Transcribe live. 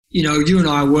you and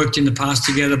I worked in the past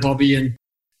together, Bobby, and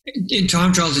in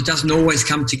time trials it doesn't always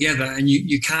come together, and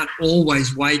you can't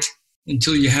always wait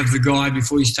until you have the guide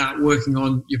before you start working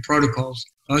on your protocols.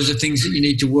 Those are things that you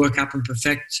need to work up and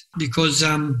perfect, because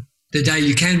the day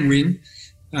you can win,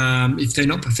 if they're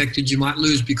not perfected, you might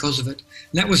lose because of it.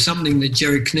 And that was something that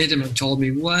Jerry Knetterman told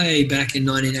me way back in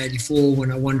 1984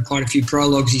 when I won quite a few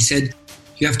prologues. He said,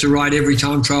 you have to ride every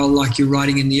time trial like you're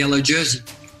riding in the yellow jersey.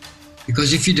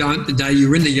 Because if you don't, the day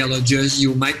you're in the yellow jersey,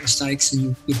 you'll make mistakes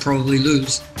and you'll probably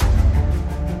lose.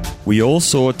 We all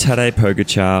saw Tadej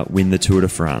Pogacar win the Tour de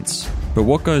France. But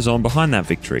what goes on behind that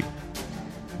victory?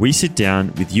 We sit down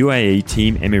with UAE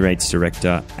Team Emirates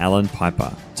director Allan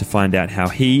Peiper to find out how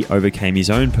he overcame his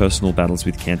own personal battles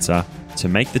with cancer to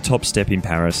make the top step in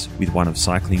Paris with one of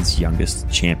cycling's youngest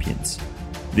champions.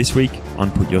 This week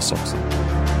on Put Your Socks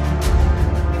On.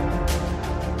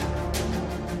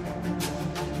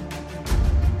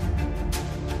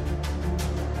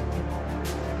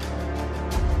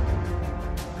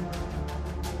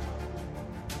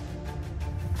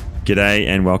 G'day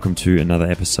and welcome to another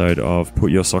episode of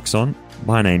Put Your Socks On.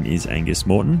 My name is Angus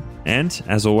Morton, and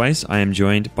as always, I am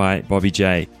joined by Bobby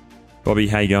J. Bobby,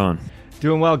 how you going?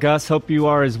 Doing well, Gus. Hope you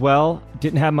are as well.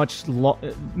 Didn't have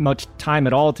much time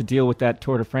at all to deal with that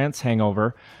Tour de France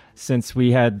hangover since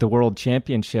we had the World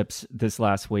Championships this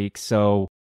last week. So,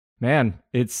 man,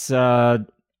 it's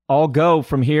all go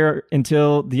from here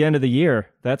until the end of the year.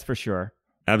 That's for sure.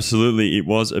 Absolutely. It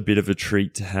was a bit of a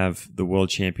treat to have the World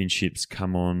Championships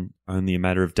come on only a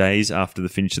matter of days after the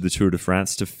finish of the Tour de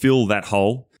France to fill that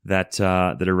hole that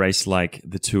a race like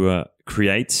the Tour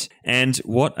creates. And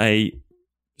what a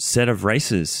set of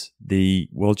races the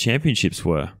World Championships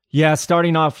were. Yeah,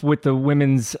 starting off with the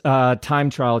women's time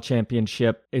trial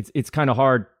championship, it's kind of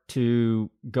hard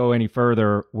to go any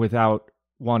further without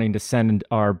wanting to send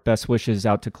our best wishes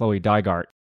out to Chloe Dygert.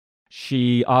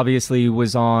 She obviously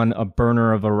was on a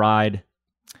burner of a ride,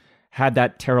 had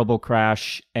that terrible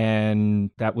crash, and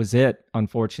that was it,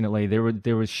 unfortunately.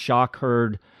 There was shock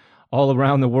heard all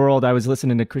around the world. I was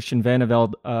listening to Christian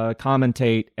Vaneveld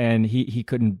commentate, and he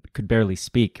could barely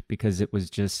speak because it was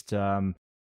just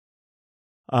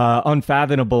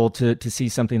unfathomable to see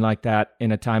something like that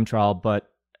in a time trial.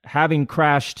 But having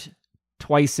crashed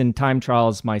twice in time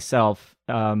trials myself,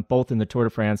 both in the Tour de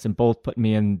France and both put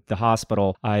me in the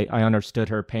hospital, I understood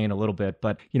her pain a little bit.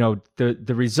 But,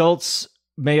 the results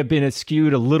may have been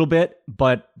skewed a little bit,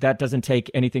 but that doesn't take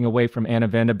anything away from Anna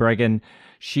van der Breggen.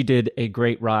 She did a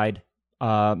great ride.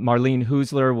 Marleen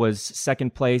Huesler was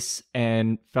second place,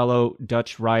 and fellow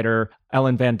Dutch rider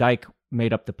Ellen van Dijk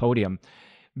made up the podium.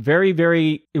 Very,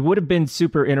 very, it would have been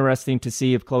super interesting to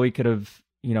see if Chloe could have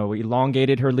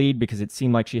elongated her lead, because it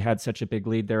seemed like she had such a big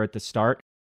lead there at the start.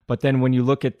 But then when you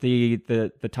look at the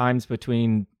times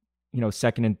between,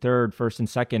 second and third, first and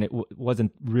second, it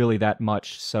wasn't really that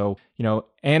much. So,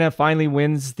 Anna finally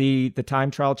wins the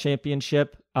time trial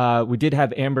championship. We did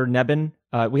have Amber Nebben.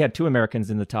 We had two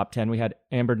Americans in the top 10. We had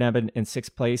Amber Nebben in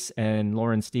 6th place and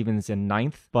Lauren Stevens in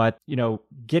 9th. But,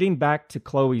 getting back to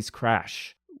Chloe's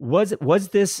crash, was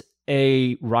this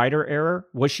a rider error?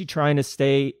 Was she trying to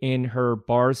stay in her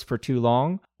bars for too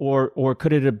long, or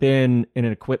could it have been an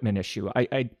equipment issue?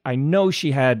 I know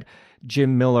she had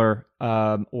Jim Miller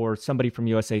or somebody from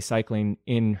USA Cycling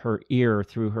in her ear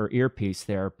through her earpiece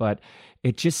there, but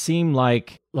it just seemed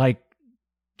like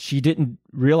she didn't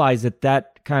realize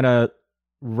that kind of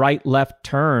right left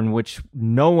turn, which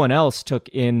no one else took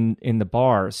in the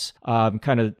bars,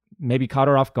 kind of maybe caught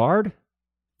her off guard.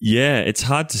 Yeah, it's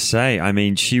hard to say. I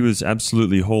mean, she was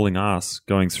absolutely hauling ass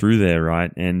going through there,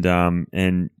 right? And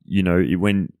when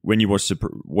you watch the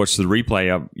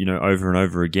replay up, over and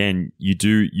over again, you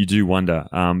do wonder.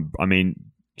 I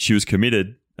mean, she was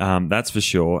committed, that's for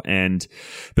sure.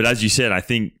 But as you said, I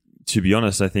think, to be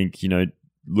honest,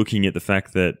 looking at the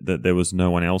fact that there was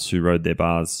no one else who rode their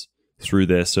bars through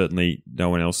there, certainly no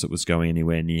one else that was going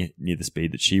anywhere near the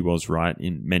speed that she was, right?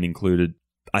 Men included.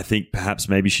 I think perhaps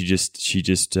maybe she just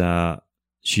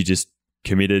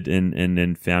committed and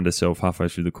then found herself halfway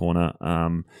through the corner.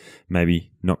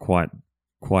 Maybe not quite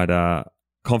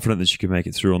confident that she could make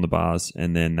it through on the bars,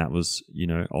 and then that was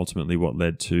ultimately what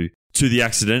led to the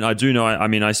accident. I do know.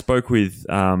 I spoke with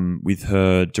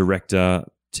her director,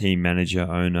 team manager,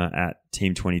 owner at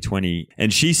Team 2020,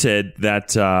 and she said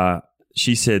that.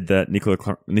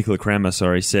 Nicola Kramer,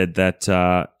 said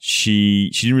that she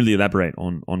didn't really elaborate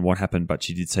on what happened, but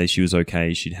she did say she was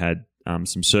okay. She'd had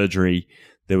some surgery.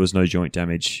 There was no joint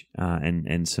damage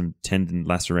and some tendon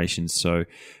lacerations. So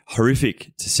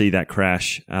horrific to see that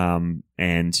crash. And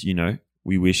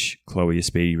we wish Chloe a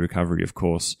speedy recovery, of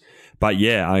course. But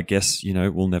yeah, I guess,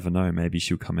 we'll never know. Maybe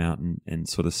she'll come out and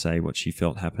sort of say what she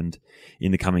felt happened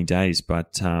in the coming days.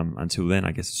 But until then,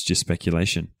 I guess it's just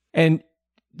speculation. And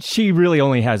she really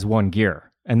only has one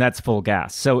gear, and that's full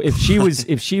gas. So if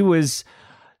she was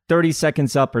 30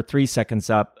 seconds up or 3 seconds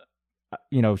up,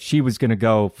 she was going to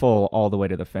go full all the way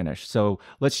to the finish. So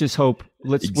let's just hope,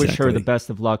 wish her the best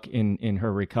of luck in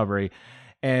her recovery.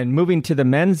 And moving to the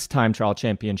men's time trial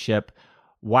championship,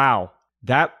 wow,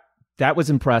 that was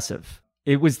impressive.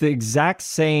 It was the exact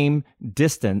same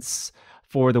distance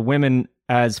for the women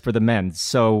as for the men.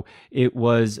 So it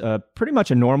was pretty much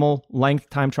a normal length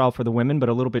time trial for the women, but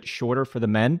a little bit shorter for the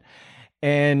men.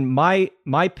 And my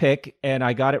pick, and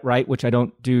I got it right, which I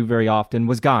don't do very often,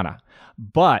 was Ghana.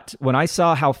 But when I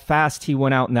saw how fast he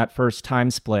went out in that first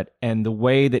time split and the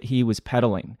way that he was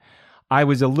pedaling, I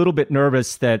was a little bit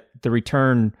nervous that the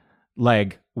return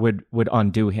leg would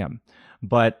undo him.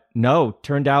 But no,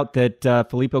 turned out that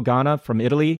Filippo Ganna from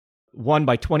Italy won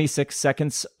by 26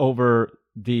 seconds over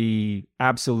the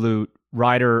absolute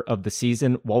rider of the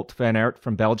season, Wout van Aert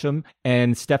from Belgium,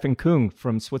 and Stefan Kung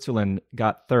from Switzerland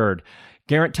got third.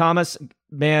 Geraint Thomas,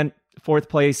 man, fourth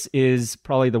place is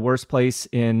probably the worst place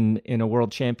in a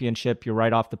world championship. You're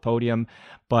right off the podium,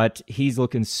 but he's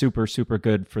looking super, super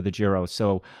good for the Giro.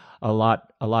 So a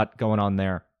lot going on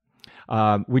there.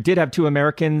 We did have two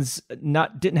Americans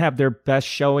didn't have their best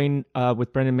showing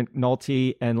with Brendan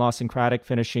McNulty and Lawson Craddock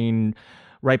finishing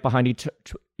right behind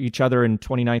each other in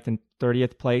 29th and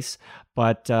 30th place.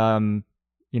 But,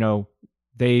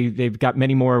 they've got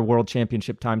many more world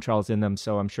championship time trials in them.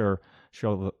 So I'm sure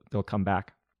they'll come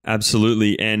back.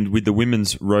 Absolutely. And with the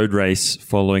women's road race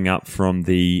following up from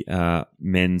the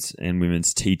men's and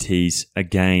women's TTs,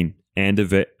 again,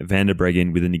 Ander van der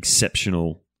Breggen with an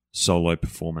exceptional solo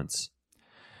performance.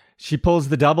 She pulls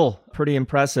the double, pretty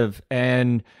impressive.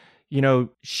 And,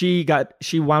 she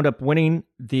wound up winning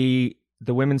the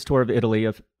Women's Tour of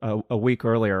Italy a week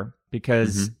earlier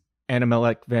because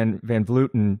Annemiek van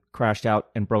Vleuten crashed out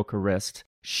and broke her wrist.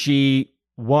 She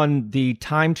won the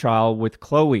time trial with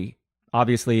Chloe,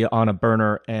 obviously on a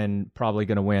burner and probably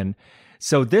going to win.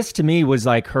 So this to me was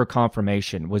like her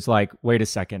confirmation, was like, wait a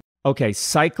second. Okay,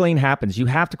 cycling happens. You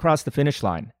have to cross the finish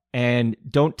line, and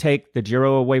don't take the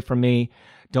Giro away from me.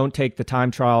 Don't take the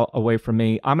time trial away from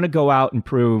me. I'm going to go out and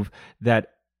prove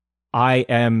that I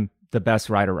am the best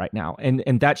rider right now. And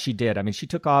that she did. I mean, she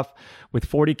took off with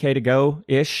 40K to go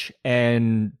ish.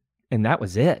 And that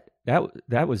was it.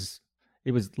 It was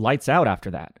lights out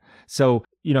after that. So,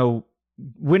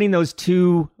 winning those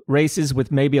two races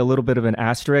with maybe a little bit of an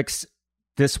asterisk,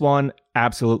 this one,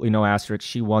 absolutely no asterisk.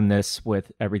 She won this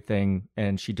with everything,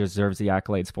 and she deserves the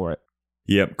accolades for it.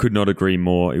 Yep, could not agree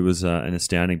more. It was an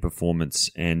astounding performance.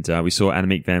 And we saw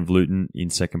Annemiek van Vleuten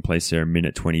in second place there, a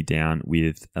minute 20 down,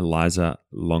 with Elisa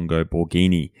Longo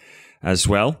Borghini as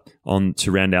well on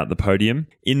to round out the podium.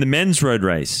 In the men's road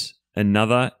race,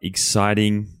 another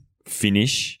exciting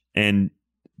finish. And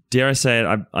dare I say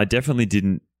it, I definitely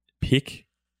didn't pick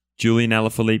Julian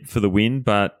Alaphilippe for the win,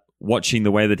 but watching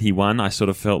the way that he won, I sort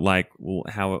of felt like, well,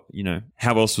 how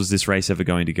else was this race ever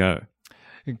going to go?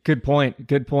 Good point.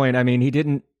 I mean, he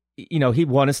didn't, he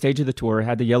won a stage of the Tour,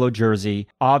 had the yellow jersey,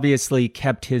 obviously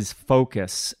kept his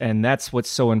focus. And that's what's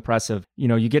so impressive.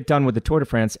 You get done with the Tour de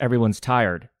France, everyone's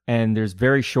tired, and there's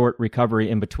very short recovery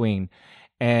in between.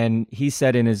 And he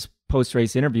said in his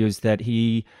post-race interviews that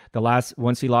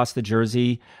once he lost the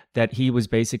jersey, that he was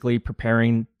basically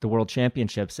preparing the World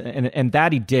Championships, and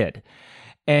that he did.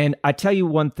 And I tell you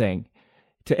one thing,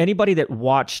 to anybody that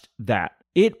watched that,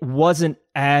 it wasn't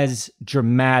as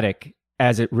dramatic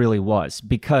as it really was,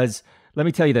 because let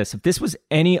me tell you this, if this was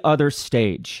any other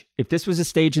stage, if this was a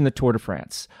stage in the Tour de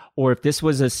France, or if this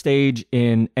was a stage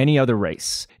in any other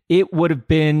race, it would have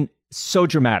been so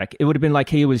dramatic. It would have been like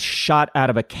he was shot out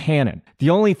of a cannon. The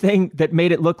only thing that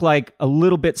made it look like a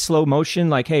little bit slow motion,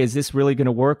 like, hey, is this really going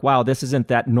to work? Wow, this isn't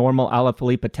that normal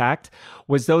Alaphilippe attacked,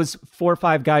 was those 4 or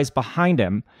 5 guys behind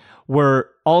him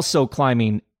were also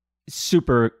climbing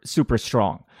super, super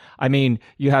strong. I mean,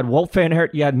 you had Wout van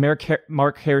Aert, you had Mark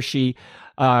Hirschi,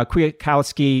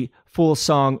 Kwiatkowski,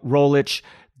 Fuglsang, Roglic.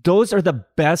 Those are the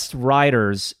best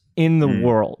riders in the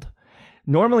world.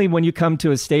 Normally, when you come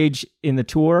to a stage in the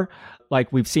Tour,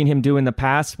 like we've seen him do in the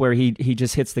past, where he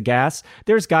just hits the gas,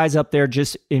 there's guys up there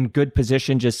just in good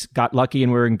position, just got lucky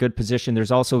and we're in good position.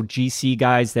 There's also GC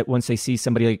guys that once they see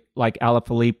somebody like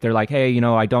Alaphilippe, they're like, hey,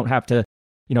 I don't have to,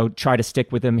 try to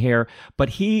stick with him here. But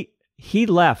he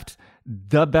left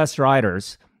the best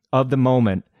riders of the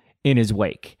moment in his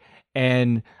wake.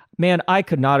 And man, I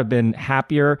could not have been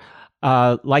happier.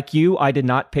 Like you, I did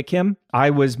not pick him. I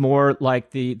was more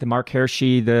like the Mark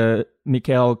Hirschi, the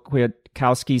Mikhail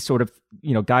Kwiatkowski sort of,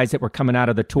 guys that were coming out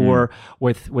of the tour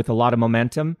with a lot of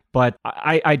momentum. But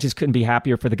I just couldn't be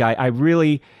happier for the guy. I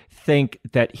really think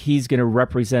that he's going to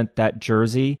represent that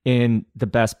jersey in the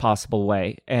best possible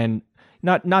way. And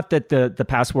not that the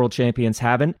past world champions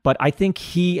haven't, but I think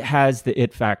he has the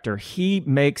it factor. He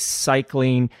makes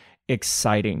cycling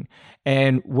exciting.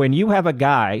 And when you have a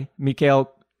guy,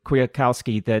 Mikhail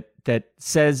Kwiatkowski, that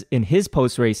says in his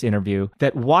post-race interview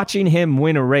that watching him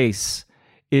win a race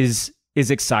is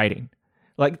exciting.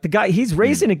 Like the guy, he's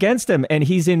racing against him and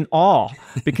he's in awe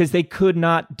because they could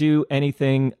not do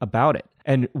anything about it.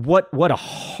 And what a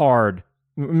hard,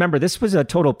 remember, this was a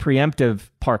total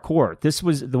preemptive parcours. This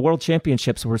was the World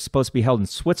Championships were supposed to be held in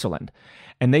Switzerland.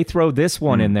 And they throw this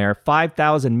one in there,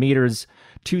 5,000 meters,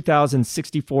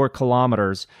 2,064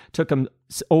 kilometers, took them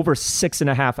over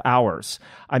 6.5 hours.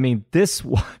 I mean, this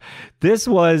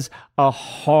was a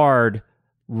hard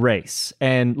race.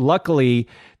 And luckily,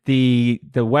 the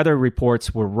weather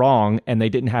reports were wrong and they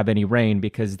didn't have any rain,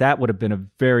 because that would have been a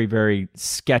very, very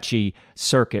sketchy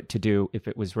circuit to do if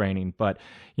it was raining. But,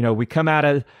 we come out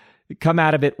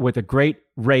of it with a great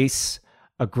race,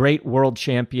 a great world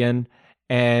champion,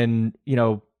 and,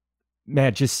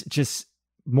 man, just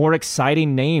more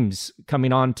exciting names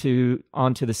coming onto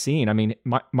the scene. I mean,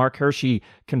 Mark Hirschi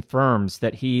confirms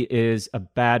that he is a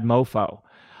bad mofo.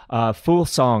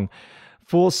 Fuglsang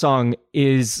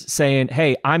is saying,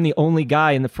 hey, I'm the only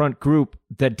guy in the front group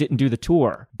that didn't do the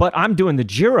tour, but I'm doing the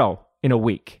Giro in a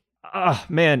week.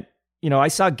 Man, I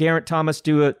saw Geraint Thomas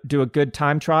do a good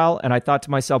time trial, and I thought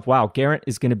to myself, wow, Geraint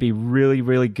is going to be really,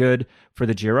 really good for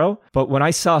the Giro. But when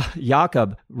I saw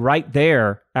Jakob right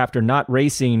there after not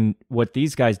racing what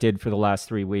these guys did for the last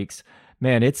 3 weeks,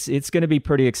 man, it's going to be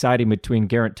pretty exciting between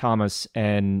Geraint Thomas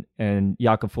and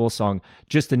Jakob Fuglsang,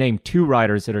 just to name two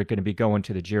riders that are going to be going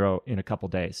to the Giro in a couple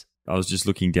days. I was just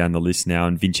looking down the list now,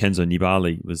 and Vincenzo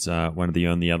Nibali was one of the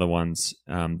only other ones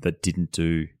that didn't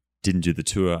do the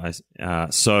tour.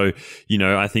 So,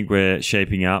 I think we're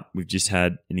shaping up. We've just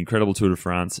had an incredible Tour de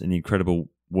France, an incredible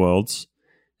Worlds,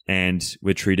 and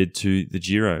we're treated to the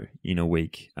Giro in a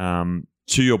week.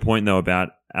 To your point, though, about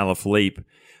Alaphilippe,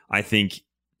 I think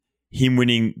him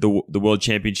winning the World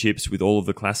Championships with all of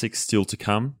the classics still to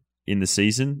come in the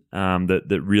season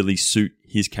that really suit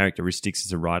his characteristics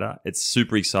as a rider. It's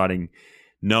super exciting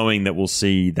knowing that we'll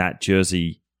see that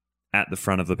jersey at the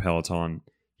front of the peloton,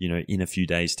 in a few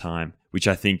days' time, which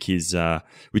I think is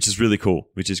really cool,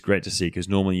 which is great to see, because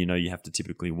normally, you have to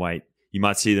typically wait. You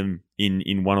might see them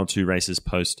in one or two races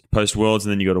post Worlds,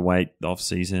 and then you got to wait the off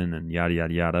season and yada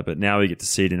yada yada. But now we get to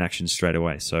see it in action straight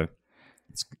away, so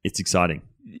it's exciting.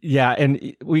 Yeah,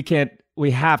 and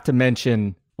we have to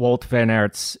mention Wout van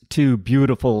Aert's two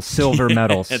beautiful silver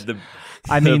medals.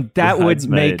 That would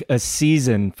make a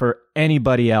season for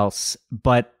anybody else,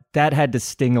 but that had to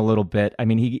sting a little bit. I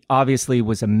mean, he obviously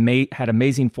had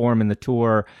amazing form in the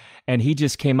Tour, and he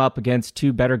just came up against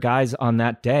two better guys on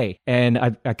that day. And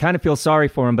I kind of feel sorry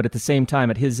for him, but at the same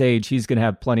time, at his age, he's going to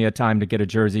have plenty of time to get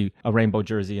a rainbow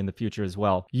jersey in the future as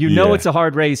well. It's a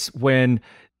hard race when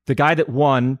the guy that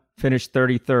won finished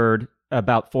 33rd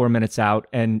about 4 minutes out,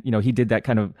 and he did that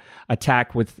kind of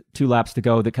attack with 2 laps to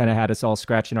go that kind of had us all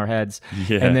scratching our heads.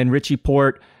 Yeah. And then Richie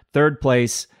Porte, third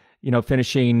place,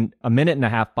 finishing a minute and a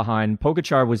half behind.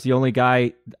 Pogacar was the only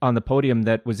guy on the podium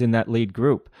that was in that lead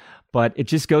group. But it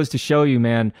just goes to show you,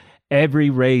 man, every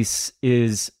race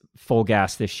is full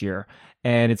gas this year.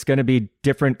 And it's going to be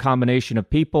different combination of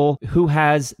people who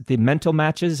has the mental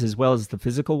matches as well as the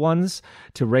physical ones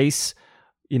to race,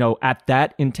 at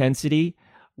that intensity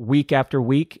week after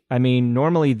week. I mean,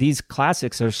 normally these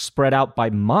classics are spread out by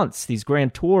months. These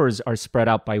Grand Tours are spread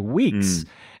out by weeks.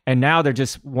 And now they're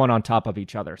just one on top of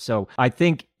each other. So I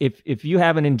think if you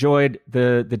haven't enjoyed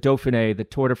the Dauphiné, the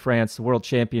Tour de France, the World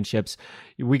Championships,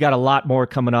 we got a lot more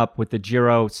coming up with the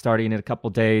Giro starting in a couple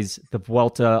days, the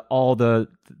Vuelta, all the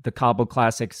Cabo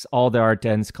Classics, all the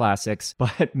Ardennes Classics.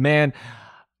 But man,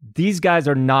 these guys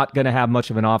are not going to have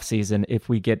much of an off season if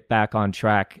we get back on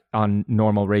track on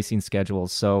normal racing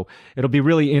schedules. So it'll be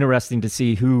really interesting to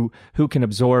see who can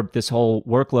absorb this whole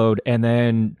workload and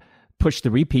then push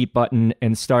the repeat button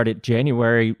and start at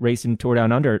January racing Tour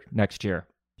Down Under next year.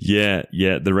 Yeah.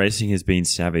 The racing has been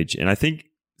savage. And I think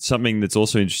something that's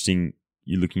also interesting,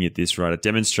 you're looking at this, right? It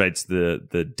demonstrates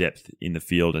the depth in the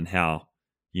field and how,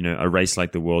 a race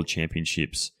like the World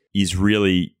Championships is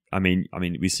really I mean,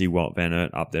 we see Wout van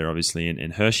Aert up there, obviously,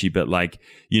 and Hershey, but like,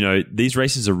 you know, these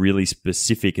races are really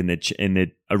specific, and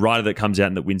a rider that comes out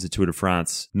and that wins the Tour de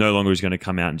France no longer is going to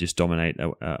come out and just dominate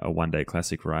a one-day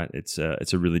classic, right? It's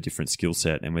a really different skill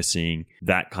set, and we're seeing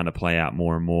that kind of play out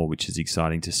more and more, which is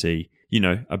exciting to see. You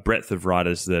know, a breadth of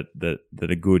riders that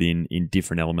are good in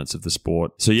different elements of the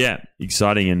sport. So yeah,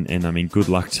 exciting, and I mean, good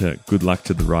luck to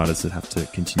the riders that have to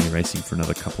continue racing for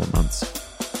another couple of months.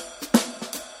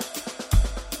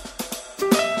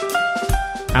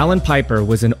 Allan Peiper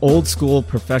was an old-school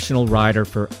professional rider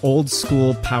for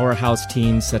old-school powerhouse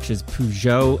teams such as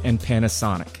Peugeot and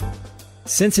Panasonic.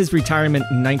 Since his retirement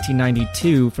in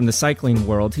 1992 from the cycling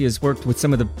world, he has worked with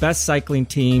some of the best cycling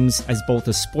teams as both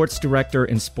a sports director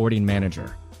and sporting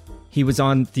manager. He was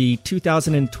on the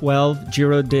 2012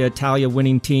 Giro d'Italia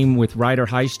winning team with Ryder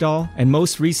Hijsdal, and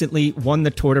most recently won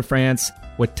the Tour de France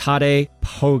with Tadej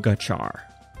Pogacar.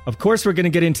 Of course, we're going to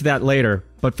get into that later,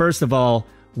 but first of all,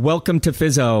 welcome to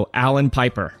PYSO, Allan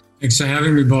Peiper. Thanks for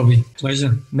having me, Bobby.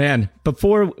 Pleasure. Man,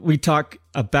 before we talk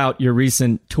about your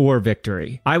recent tour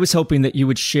victory, I was hoping that you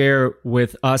would share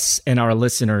with us and our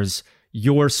listeners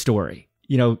your story.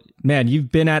 You know, man,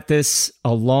 you've been at this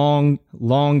a long,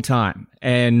 long time,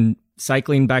 and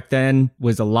cycling back then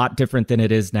was a lot different than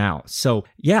it is now. So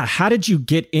yeah, how did you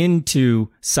get into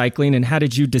cycling, and how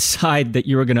did you decide that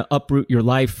you were going to uproot your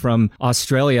life from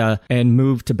Australia and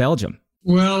move to Belgium?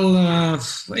 Well,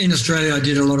 in Australia, I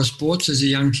did a lot of sports as a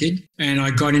young kid, and I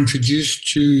got introduced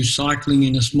to cycling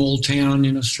in a small town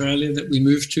in Australia that we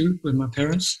moved to with my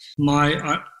parents.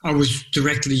 I was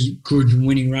directly good in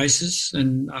winning races,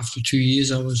 and after 2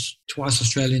 years, I was twice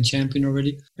Australian champion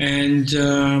already. And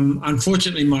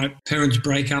unfortunately, my parents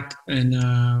break up, and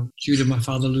due to my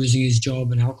father losing his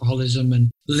job and alcoholism,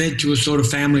 and led to a sort of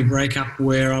family breakup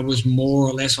where I was more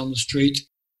or less on the street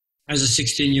as a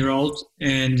 16-year-old,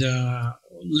 and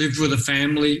lived with a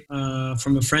family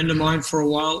from a friend of mine for a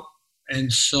while.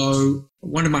 And so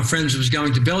one of my friends was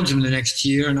going to Belgium the next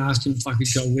year, and I asked him if I could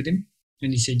go with him.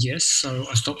 And he said yes. So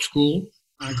I stopped school.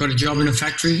 I got a job in a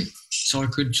factory so I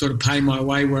could sort of pay my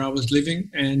way where I was living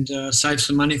and save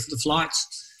some money for the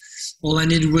flights. All I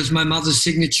needed was my mother's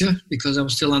signature because I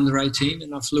was still under 18,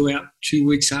 and I flew out 2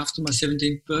 weeks after my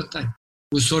 17th birthday.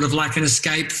 It was sort of like an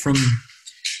escape from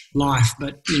life,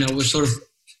 but you know, it was sort of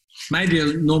maybe a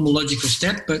normal logical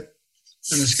step, but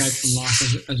an escape from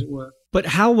life, as it were. But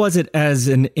how was it as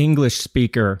an English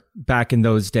speaker back in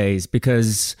those days?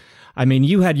 Because I mean,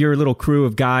 you had your little crew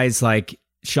of guys like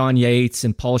Sean Yates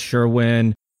and Paul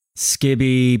Sherwin,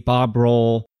 Skibby, Bob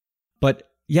Roll, but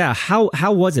yeah, how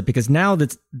was it? Because now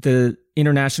the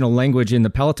international language in the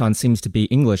peloton seems to be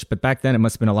English, but back then it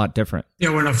must have been a lot different. Yeah,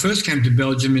 when I first came to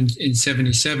Belgium in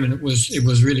 77, it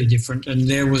was really different, and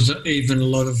there was even a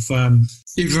lot of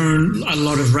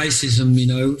racism. You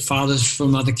know, fathers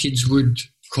from other kids would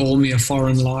call me a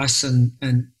foreign lice and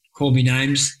call me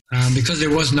names because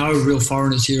there was no real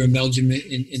foreigners here in Belgium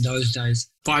in those days.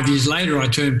 5 years later, I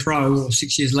turned pro, or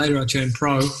 6 years later, I turned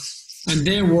pro. And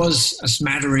there was a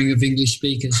smattering of English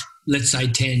speakers, let's say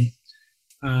 10.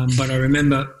 But I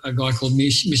remember a guy called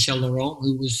Michel Laurent,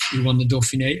 who won the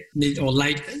Dauphiné, or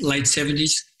late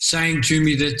 70s, saying to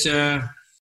me that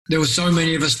there were so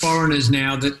many of us foreigners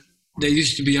now that there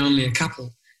used to be only a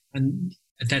couple. And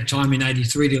at that time in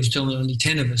 83, there was still only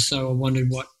 10 of us. So I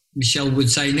wondered what Michel would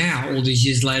say now, all these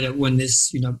years later, when there's,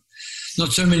 you know,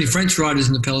 not so many French riders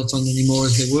in the peloton anymore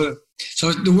as there were.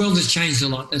 So the world has changed a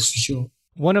lot, that's for sure.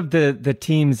 One of the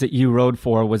teams that you rode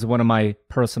for was one of my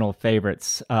personal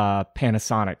favorites,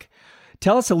 Panasonic.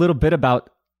 Tell us a little bit about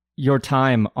your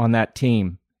time on that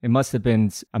team. It must have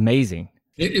been amazing.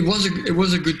 It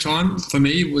was a good time for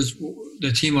me. It was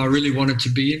the team I really wanted to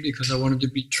be in because I wanted to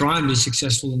try and be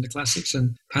successful in the classics.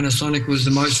 And Panasonic was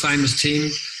the most famous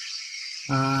team.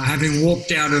 Having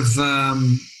walked out of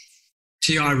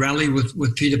TI Rally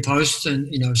with Peter Post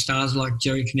and, you know, stars like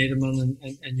Jerry Knetemann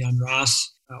and Jan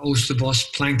Raas,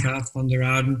 Oosterbosch, Plankaart, Van der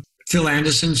Aarden, Phil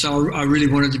Anderson. So I really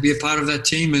wanted to be a part of that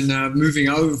team. And moving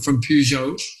over from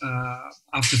Peugeot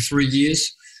after 3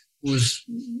 years was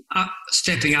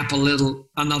stepping up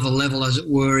another level, as it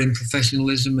were, in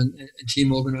professionalism and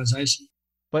team organisation.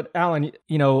 But Allan,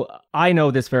 you know, I know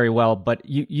this very well, but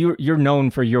you're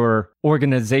known for your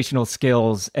organizational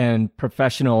skills and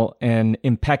professional and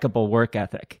impeccable work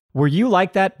ethic. Were you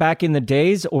like that back in the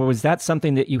days, or was that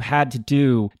something that you had to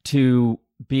do to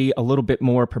be a little bit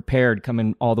more prepared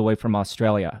coming all the way from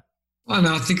Australia? Oh,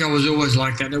 no, I think I was always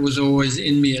like that. It was always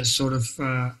in me a sort of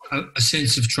a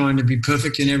sense of trying to be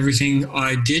perfect in everything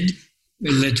I did.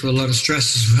 It led to a lot of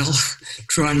stress as well,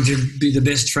 trying to be the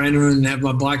best trainer and have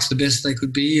my bikes the best they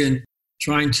could be and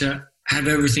trying to have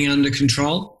everything under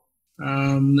control.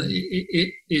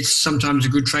 It's sometimes a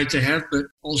good trait to have, but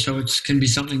also it can be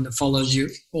something that follows you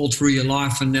all through your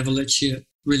life and never lets you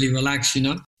really relax,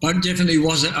 But it definitely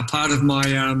was a part of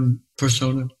my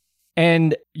persona.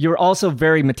 And you're also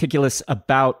very meticulous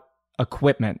about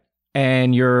equipment,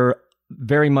 and you're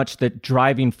very much the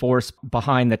driving force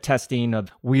behind the testing of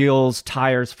wheels,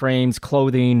 tires, frames,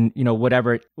 clothing,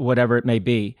 whatever it may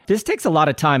be. This takes a lot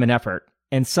of time and effort.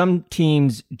 And some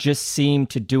teams just seem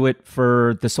to do it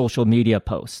for the social media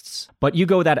posts. But you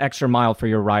go that extra mile for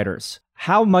your riders.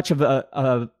 How much of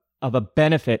a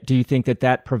benefit do you think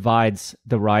that provides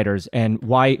the riders? And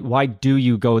why do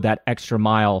you go that extra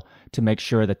mile to make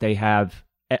sure that they have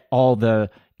all the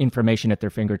information at their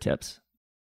fingertips?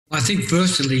 I think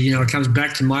firstly, it comes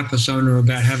back to my persona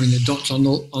about having the dots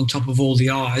on top of all the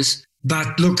I's.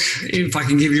 But look, if I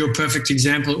can give you a perfect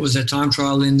example, it was a time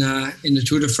trial in the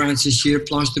Tour de France this year,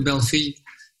 Planche de Belfi.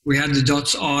 We had the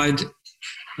dots eyed,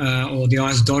 or the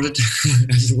I's dotted,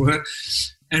 as it were.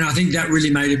 And I think that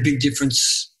really made a big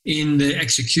difference in the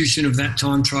execution of that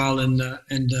time trial and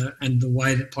the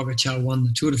way that Pogacar won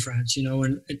the Tour de France.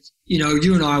 And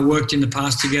you and I worked in the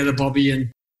past together, Bobby,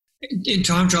 and in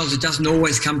time trials it doesn't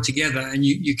always come together, and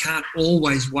you can't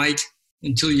always wait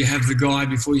until you have the guy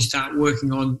before you start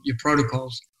working on your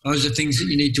protocols. Those are things that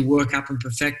you need to work up and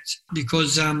perfect,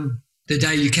 because the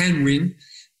day you can win,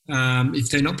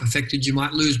 if they're not perfected, you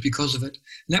might lose because of it.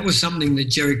 And that was something that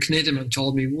Jerry Knetterman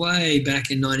told me way back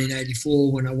in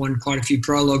 1984 when I won quite a few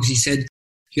prologues. He said,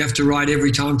 you have to ride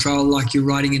every time trial like you're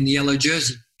riding in the yellow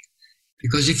jersey.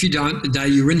 Because if you don't, the day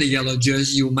you're in the yellow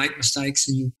jersey, you'll make mistakes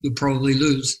and you'll probably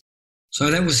lose. So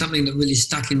that was something that really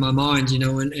stuck in my mind,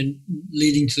 and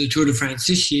leading to the Tour de France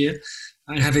this year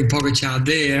and having Pogacar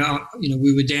there,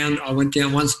 we were down. I went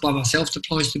down once by myself to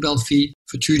Planche de Belfi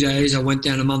for 2 days. I went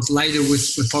down a month later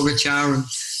with Pogacar and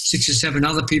 6 or 7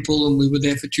 other people, and we were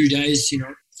there for 2 days,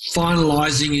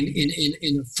 finalising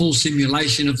in a full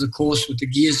simulation of the course with the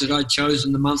gears that I'd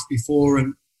chosen the month before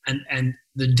and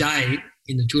the day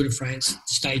in the Tour de France,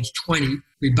 stage 20.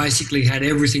 We basically had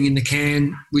everything in the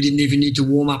can. We didn't even need to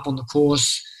warm up on the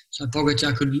course, so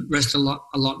Pogacar could rest a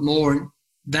lot more. And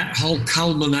that whole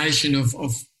culmination of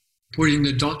putting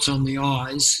the dots on the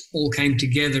I's all came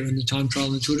together in the time trial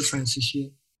in the Tour de France this year.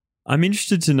 I'm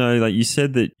interested to know, like you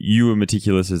said that you were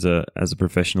meticulous as a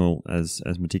professional, as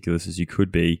meticulous as you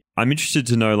could be. I'm interested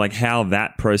to know like how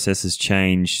that process has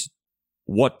changed.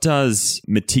 What does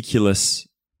meticulous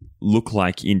look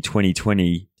like in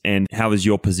 2020, and how has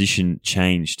your position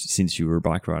changed since you were a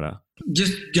bike rider?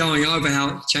 Just going over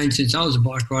how it changed since I was a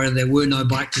bike rider, there were no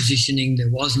bike positioning,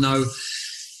 there was no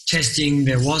testing,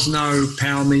 there was no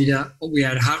power meter. We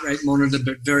had a heart rate monitor,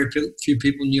 but very few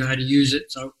people knew how to use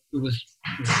it, so it was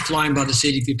flying by the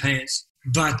seat of your pants.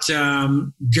 But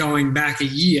going back a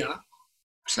year,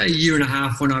 say a year and a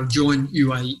half when I joined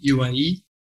UAE,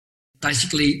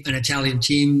 basically an Italian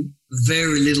team,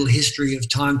 very little history of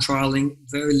time trialing,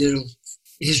 very little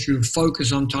history of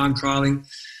focus on time trialing,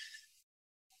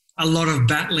 a lot of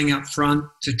battling up front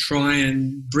to try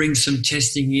and bring some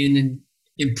testing in and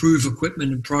improve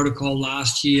equipment and protocol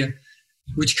last year,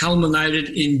 which culminated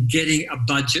in getting a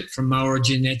budget from Mauro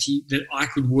Giannetti that I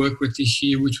could work with this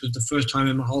year, which was the first time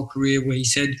in my whole career where he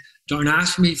said, don't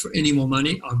ask me for any more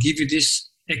money. I'll give you this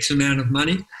X amount of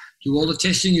money. Do all the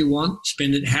testing you want,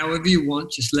 spend it however you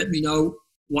want. Just let me know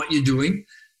what you're doing.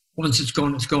 Once it's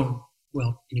gone, it's gone.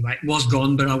 Well, anyway, it was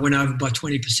gone, but I went over by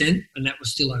 20% and that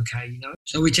was still okay,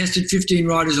 So we tested 15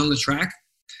 riders on the track.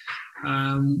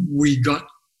 We got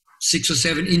 6 or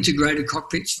 7 integrated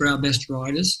cockpits for our best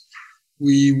riders.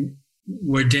 We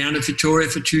were down at Vittoria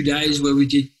for 2 days where we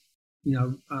did,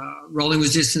 rolling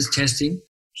resistance testing.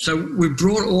 So we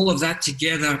brought all of that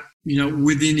together,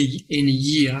 within a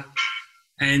year,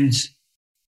 and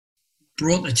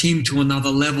brought the team to another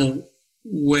level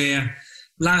where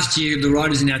last year the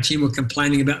riders in our team were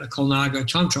complaining about the Colnago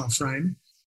time trial frame.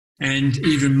 And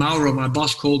even Mauro, my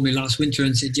boss, called me last winter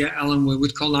and said, yeah, Allan, we're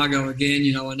with Colnago again.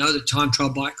 I know the time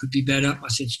trial bike could be better. I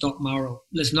said, stop, Mauro.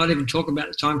 Let's not even talk about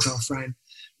the time trial frame.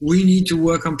 We need to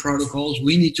work on protocols.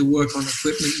 We need to work on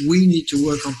equipment. We need to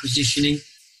work on positioning.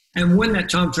 And when that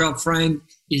time trial frame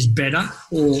is better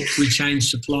or we change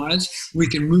suppliers, we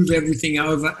can move everything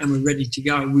over and we're ready to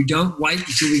go. We don't wait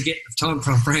until we get the time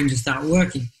trial frame to start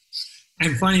working.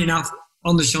 And funny enough,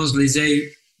 on the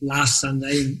Champs-Élysées last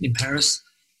Sunday in Paris,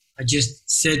 I just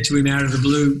said to him out of the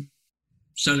blue,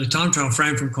 so the time trial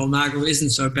frame from Colnago isn't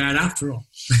so bad after all.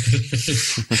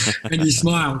 And he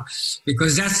smiled,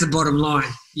 because that's the bottom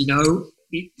line.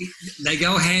 They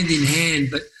go hand in hand,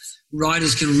 but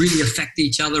riders can really affect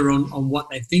each other on what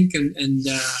they think and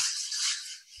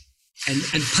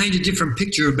and paint a different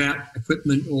picture about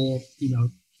equipment or,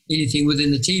 anything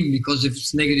within the team because of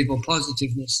its negative or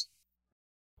positiveness.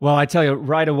 Well, I tell you,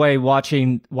 right away,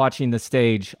 watching the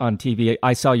stage on TV,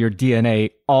 I saw your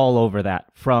DNA all over that.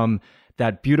 From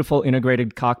that beautiful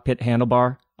integrated cockpit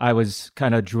handlebar, I was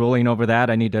kind of drooling over that.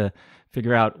 I need to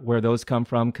figure out where those come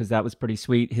from because that was pretty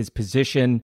sweet. His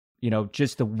position,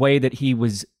 just the way that he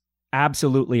was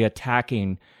absolutely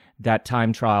attacking that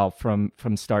time trial from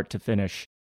start to finish.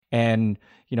 And,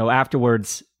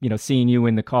 afterwards, seeing you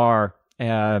in the car,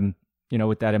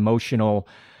 with that emotional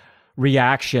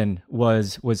reaction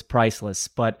was priceless.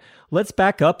 But let's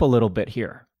back up a little bit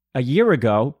here. A year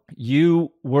ago,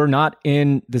 you were not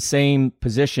in the same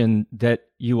position that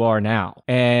you are now.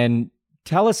 And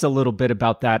tell us a little bit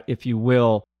about that, if you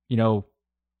will.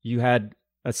 You had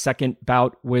a second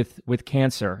bout with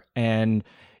cancer, and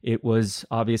it was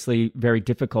obviously very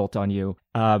difficult on you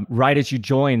right as you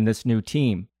joined this new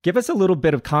team. Give us a little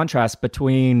bit of contrast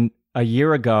between a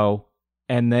year ago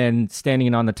and then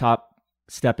standing on the top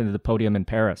step into the podium in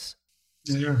Paris.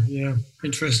 Yeah.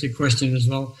 Interesting question as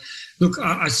well. Look,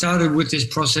 I started with this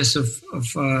process of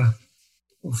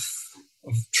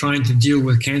trying to deal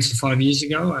with cancer 5 years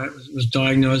ago. I was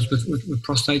diagnosed with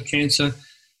prostate cancer.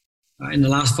 In the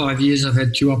last 5 years, I've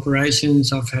had 2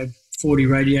 operations. I've had 40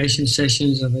 radiation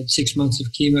sessions. I've had 6 months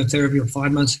of chemotherapy or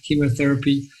 5 months of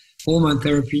chemotherapy, hormone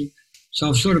therapy. So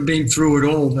I've sort of been through it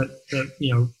all. But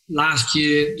last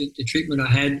year, the treatment I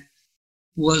had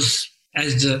was,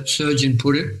 as the surgeon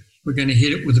put it, we're going to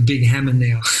hit it with a big hammer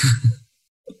now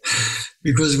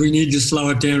because we need to slow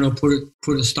it down or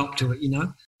put a stop to it,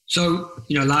 So,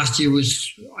 last year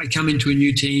I come into a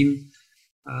new team.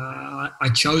 I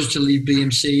chose to leave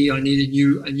BMC. I needed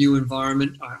a new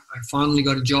environment. I finally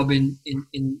got a job in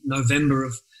November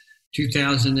of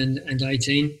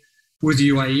 2018 with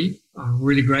UAE. I'm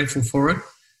really grateful for it.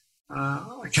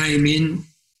 I came in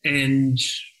and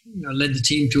led the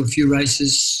team to a few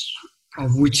races,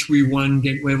 of which we won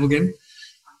Gent-Wevelgem.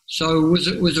 So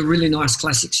it was a really nice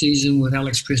classic season with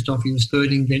Alex Christoph. He was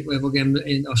third in Gent-Wevelgem,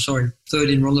 third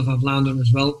in Ronde van Vlaanderen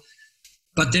as well.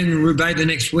 But then Roubaix the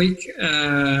next week,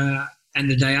 and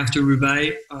the day after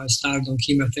Roubaix, I started on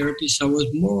chemotherapy. So I was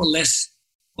more or less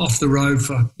off the road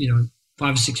for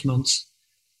 5 or 6 months.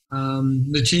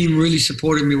 The team really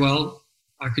supported me well.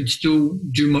 I could still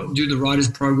do the riders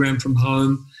program from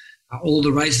home. All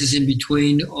the races in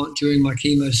between during my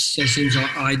chemo sessions,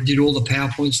 I did all the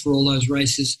PowerPoints for all those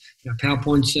races.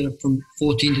 PowerPoints that are from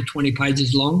 14 to 20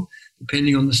 pages long,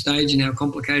 depending on the stage and how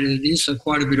complicated it is. So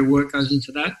quite a bit of work goes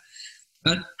into that.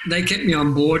 But they kept me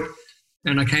on board,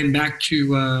 and I came back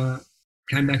to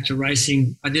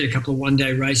racing. I did a couple of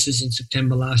one-day races in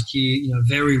September last year.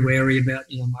 Very wary about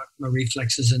my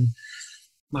reflexes and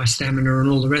my stamina and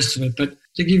all the rest of it. But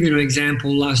to give you an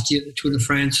example, last year the Tour de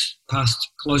France passed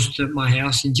close to my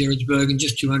house in Gerardsbergen,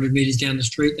 just 200 meters down the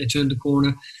street. They turned the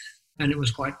corner, and it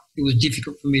was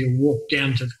difficult for me to walk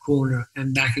down to the corner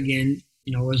and back again.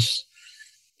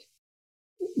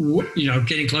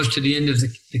 Getting close to the end of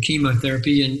the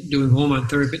chemotherapy and doing hormone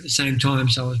therapy at the same time.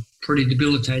 So I was pretty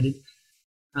debilitated.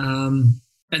 And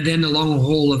then the long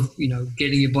haul of,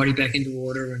 getting your body back into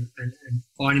order and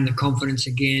finding the confidence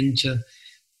again to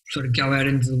sort of go out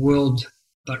into the world,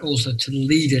 but also to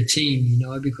lead a team,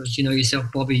 because yourself,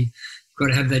 Bobby, you've got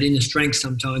to have that inner strength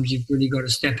sometimes. You've really got to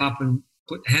step up and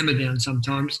put the hammer down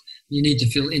sometimes. You need to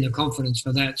feel inner confidence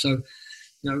for that. So,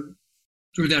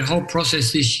 through that whole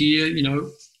process this year,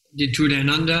 did Tour Down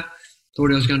Under,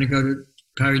 thought I was going to go to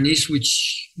Paris-Nice,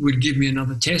 which would give me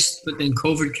another test, but then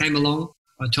COVID came along.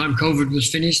 By the time COVID was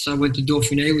finished, I went to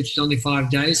Dauphiné, which is only 5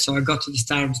 days. So I got to the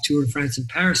start of the Tour de France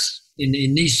in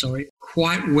Nice,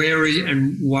 quite wary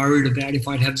and worried about if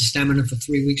I'd have the stamina for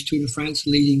 3 weeks Tour de France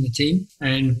leading the team,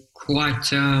 and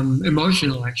quite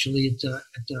emotional actually at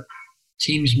the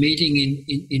team's meeting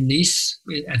in Nice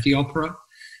at the Opera.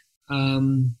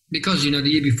 Because, the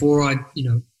year before I'd,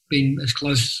 been as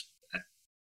close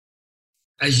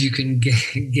as you can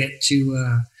get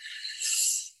to,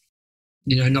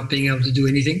 not being able to do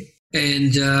anything.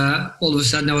 And all of a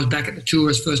sudden I was back at the Tour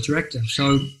as first director.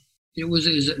 So it was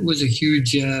a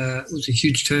huge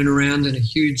turnaround and a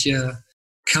huge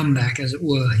comeback, as it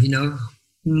were,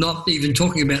 not even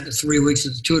talking about the 3 weeks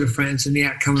of the Tour de France and the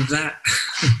outcome of that.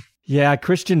 Yeah,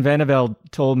 Christian Vaneveld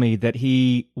told me that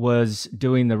he was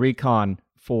doing the recon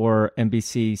for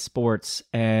NBC Sports,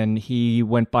 and he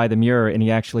went by the mirror and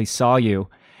he actually saw you,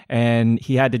 and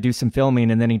he had to do some filming,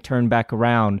 and then he turned back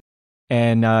around,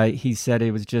 and he said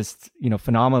it was just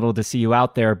phenomenal to see you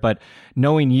out there. But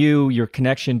knowing your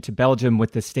connection to Belgium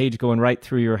with the stage going right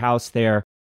through your house there,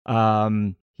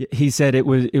 he said it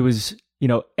was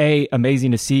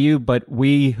amazing to see you, but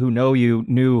we who know you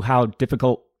knew how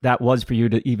difficult that was for you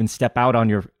to even step out on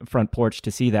your front porch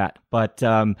to see that. But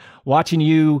watching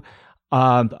you,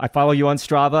 I follow you on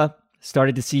Strava,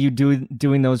 started to see you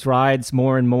doing those rides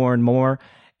more and more and more.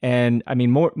 And I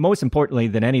mean, most importantly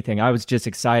than anything, I was just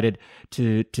excited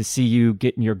to see you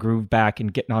getting your groove back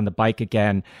and getting on the bike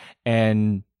again.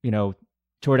 And,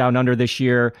 Tour Down Under this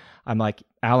year, I'm like,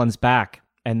 Allan's back.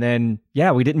 And then,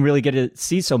 we didn't really get to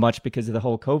see so much because of the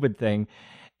whole COVID thing.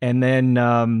 And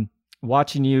then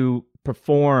watching you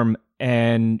perform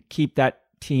and keep that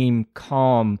team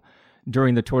calm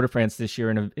during the Tour de France this year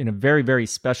in a very, very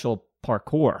special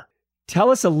parcours.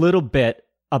 Tell us a little bit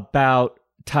about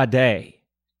Tadej.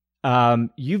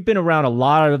 You've been around a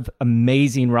lot of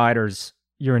amazing riders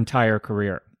your entire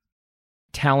career.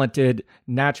 Talented,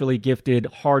 naturally gifted,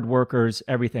 hard workers,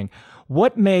 everything.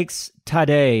 What makes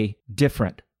Tadej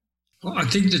different? Well, I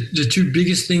think the two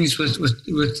biggest things with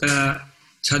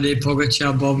Tadej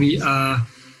Pogacar, Bobby, are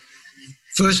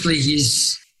firstly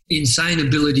his insane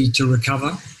ability to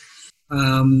recover.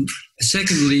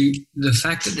 Secondly, the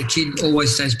fact that the kid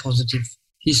always stays positive.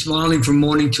 He's smiling from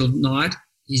morning till night.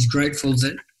 He's grateful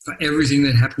for everything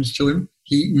that happens to him.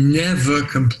 He never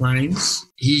complains.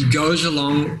 He goes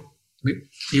along.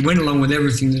 He went along with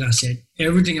everything that I said.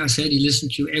 Everything I said, he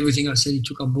listened to. Everything I said, he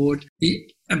took on board.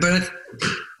 But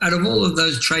out of all of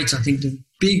those traits, I think the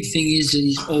big thing is that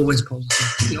he's always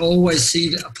positive. You always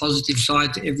see a positive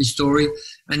side to every story,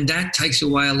 and that takes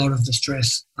away a lot of the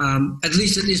stress, at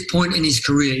least at this point in his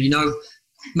career.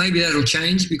 Maybe that'll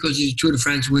change because he's a Tour de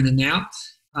France winner now,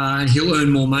 and he'll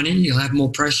earn more money. He'll have more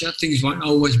pressure. Things won't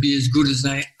always be as good as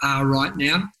they are right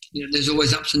now. There's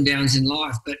always ups and downs in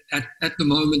life, but at the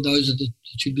moment, those are the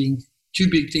two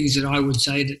big things that I would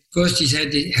say. That first,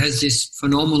 he has this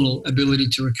phenomenal ability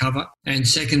to recover, and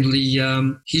secondly,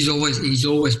 he's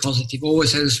always positive,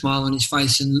 always has a smile on his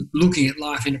face, and looking at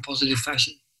life in a positive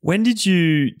fashion. When did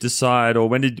you decide, or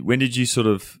when did you sort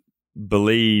of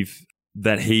believe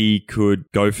that he could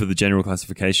go for the general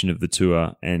classification of the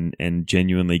Tour and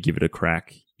genuinely give it a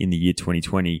crack in the year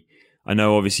 2020? I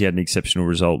know obviously he had an exceptional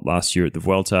result last year at the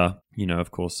Vuelta, of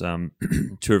course,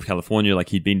 Tour of California, like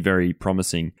he'd been very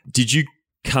promising. Did you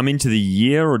come into the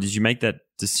year, or did you make that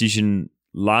decision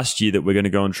last year that we're going to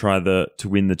go and try to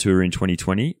win the Tour in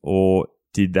 2020? Or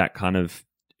did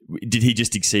he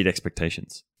just exceed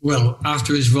expectations? Well,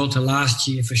 after his Vuelta last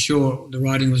year, for sure, the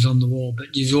writing was on the wall, but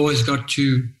you've always got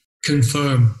to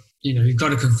confirm. You've got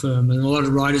to confirm. And a lot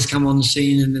of riders come on the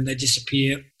scene and then they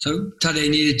disappear. So Tadej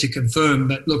needed to confirm.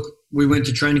 But look, we went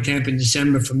to training camp in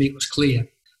December. For me, it was clear.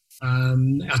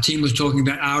 Our team was talking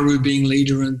about Aru being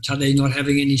leader and Tadej not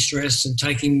having any stress and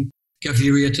taking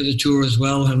Gaviria to the Tour as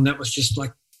well. And that was just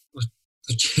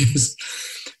it just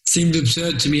seemed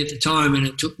absurd to me at the time. And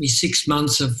it took me 6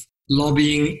 months of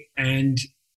lobbying and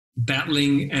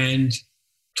battling and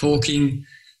talking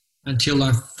until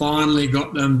I finally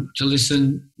got them to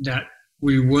listen that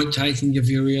we weren't taking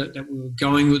Gaviria, that we were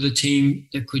going with a team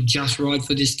that could just ride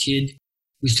for this kid.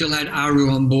 We still had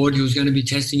Aru on board. He was going to be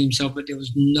testing himself, but there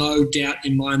was no doubt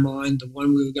in my mind the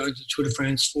one we were going to Tour de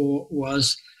France for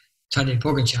was Tadej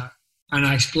Pogacar. And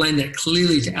I explained that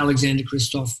clearly to Alexander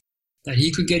Kristoff, that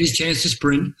he could get his chance to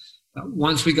sprint, but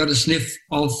once we got a sniff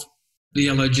of the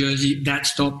yellow jersey, that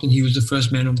stopped and he was the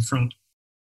first man on the front.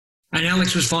 And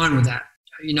Alex was fine with that.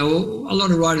 A lot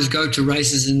of riders go to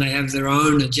races and they have their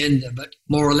own agenda, but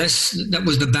more or less that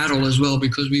was the battle as well,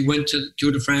 because we went to the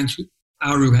Tour de France.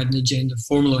 Aru had an agenda,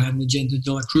 Formula had an agenda,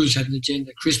 De La Cruz had an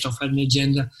agenda, Kristoff had an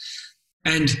agenda,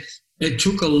 and it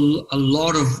took a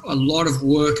lot of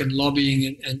work and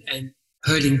lobbying and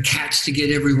herding cats to get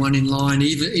everyone in line,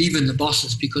 even the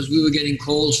bosses, because we were getting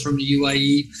calls from the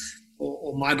UAE,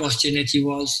 or my boss Giannetti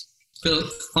was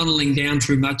funneling down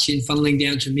through Machin, funneling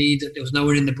down to me, that there was no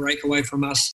one in the breakaway from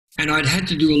us, and I'd had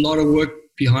to do a lot of work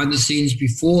behind the scenes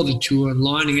before the Tour,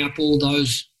 lining up all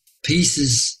those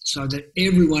pieces so that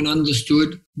everyone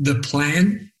understood the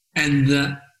plan and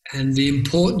the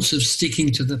importance of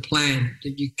sticking to the plan,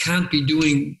 that you can't be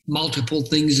doing multiple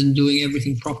things and doing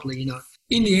everything properly.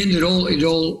 In the end, it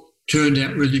all turned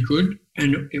out really good,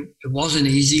 and it wasn't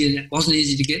easy, and it wasn't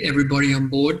easy to get everybody on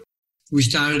board. We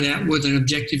started out with an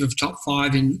objective of top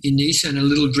 5 in Nice and a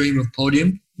little dream of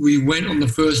podium. We went on the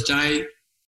first day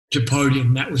to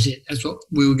podium. That was it. That's what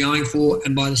we were going for.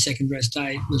 And by the second rest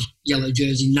day, it was yellow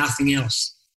jersey, nothing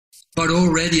else. But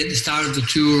already at the start of the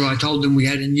Tour, I told them we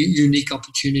had a unique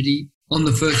opportunity. On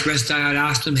the first rest day, I'd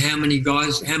asked them how many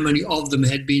of them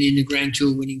had been in the Grand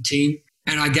Tour winning team.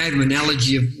 And I gave them an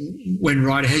analogy of when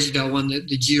Ryder Hesjedal won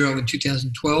the Giro in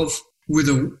 2012 with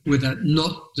a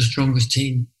not the strongest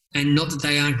team. And not that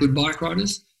they aren't good bike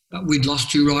riders, but we'd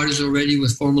lost 2 riders already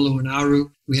with Formula and Aru.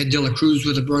 We had De La Cruz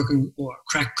with a broken or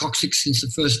cracked coccyx since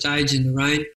the first stage in the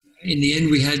rain. In the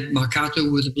end, we had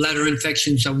Marcato with a bladder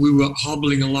infection, so we were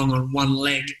hobbling along on one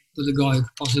leg with a guy who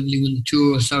could possibly win the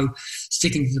Tour. So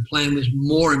sticking to the plan was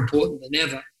more important than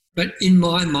ever. But in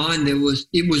my mind, it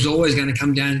was always going to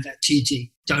come down to that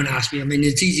TT. Don't ask me. I mean,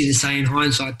 it's easy to say in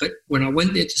hindsight, but when I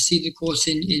went there to see the course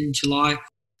in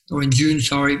June,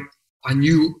 I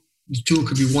knew the Tour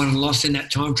could be won and lost in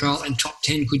that time trial, and top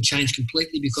 10 could change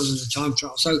completely because of the time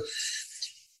trial. So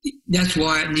that's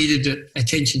why it needed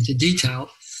attention to detail.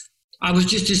 I was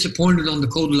just disappointed on the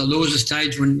Col de la Loza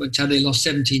stage when Tadej lost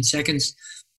 17 seconds.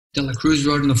 De La Cruz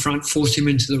rode in the front, forced him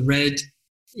into the red.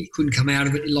 He couldn't come out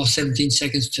of it. He lost 17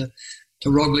 seconds to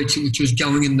Roglic, which was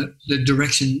going in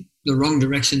the wrong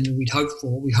direction that we'd hoped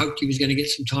for. We hoped he was going to get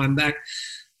some time back.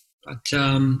 But,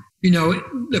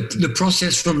 the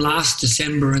process from last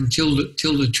December until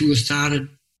the Tour started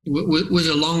was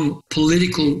a long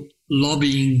political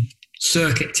lobbying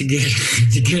circuit to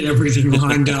get everything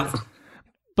lined up.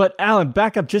 But Allan,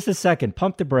 back up just a second.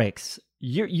 Pump the brakes.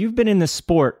 You've been in the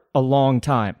sport a long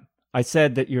time. I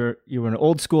said that you were an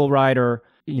old school rider,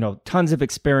 tons of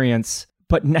experience.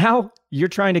 But now you're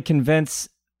trying to convince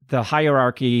the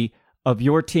hierarchy of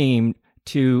your team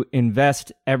to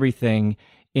invest everything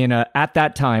in at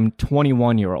that time,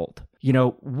 21-year-old.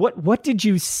 What did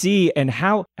you see, and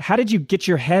how did you get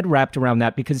your head wrapped around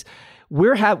that? Because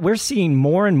we're seeing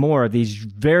more and more of these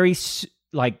very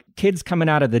kids coming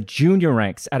out of the junior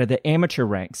ranks, out of the amateur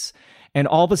ranks, and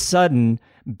all of a sudden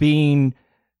being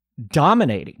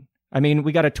dominating. I mean,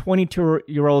 we got a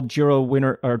 22-year-old Giro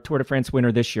winner or Tour de France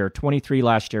winner this year, 23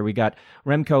 last year. We got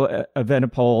Remco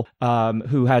Evenepoel,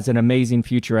 who has an amazing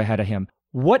future ahead of him.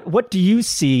 What do you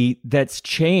see that's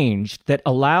changed that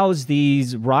allows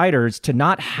these riders to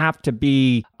not have to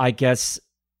be, I guess,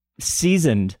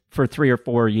 seasoned for 3 or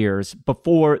 4 years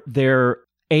before they're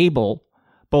able,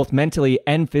 both mentally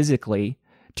and physically,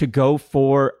 to go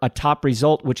for a top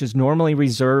result, which is normally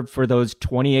reserved for those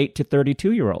 28 to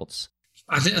 32-year-olds?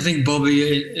 I think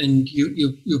Bobby, and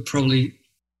you'll probably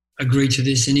agree to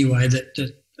this anyway,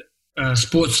 that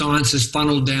sports science has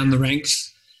funneled down the ranks.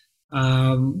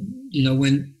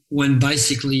 When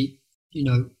basically,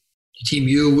 the team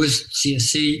you were with,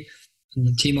 CSC, and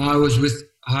the team I was with,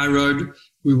 High Road,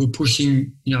 we were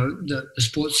pushing, the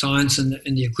sports science and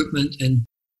the equipment and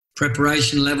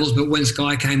preparation levels. But when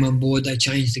Sky came on board, they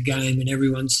changed the game and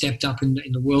everyone stepped up in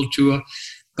the World Tour.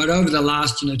 But over the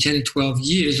last, 10 to 12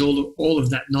 years, all of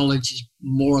that knowledge is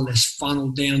more or less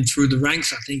funneled down through the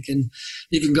ranks, I think, and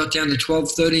even got down to 12,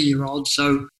 30-year-olds.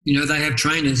 So, they have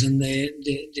trainers and they're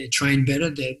trained better,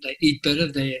 they eat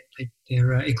better,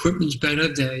 their equipment's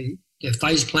better, their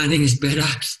phase planning is better,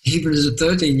 even as a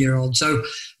 13-year-old. So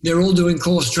they're all doing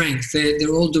core strength. They're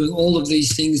all doing all of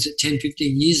these things that 10,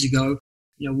 15 years ago,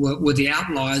 were the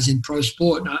outliers in pro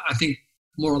sport. And I think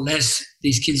more or less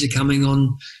these kids are coming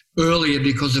on earlier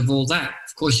because of all that.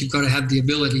 Of course, you've got to have the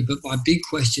ability, but my big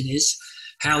question is,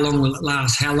 how long will it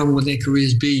last? How long will their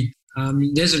careers be?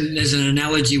 There's an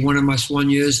analogy one of my swan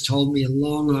years told me a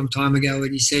long, long time ago,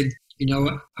 and he said,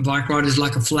 a bike rider is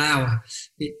like a flower.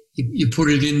 You put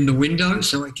it in the window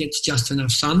so it gets just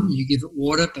enough sun. You give it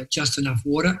water, but just enough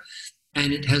water,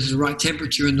 and it has the right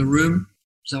temperature in the room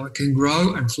so it can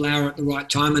grow and flower at the right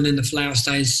time, and then the flower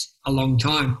stays a long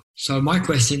time. So my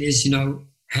question is,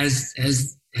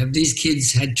 have these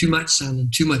kids had too much sun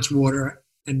and too much water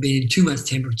and been in too much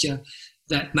temperature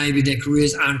that maybe their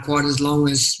careers aren't quite as long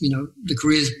as, the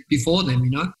careers before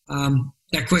them,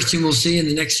 That question we'll see in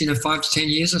the next, 5 to 10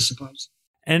 years, I suppose.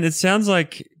 And it sounds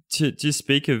like, to just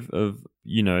speak of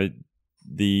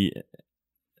the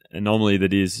anomaly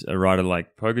that is a rider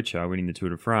like Pogacar winning the Tour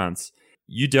de France,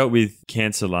 you dealt with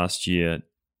cancer last year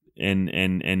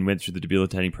and went through the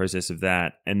debilitating process of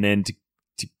that. And then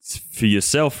for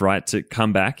yourself, right, to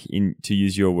come back, to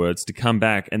use your words, to come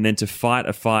back and then to fight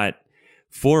a fight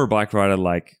for a bike rider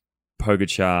like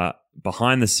Pogacar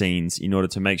behind the scenes in order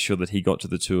to make sure that he got to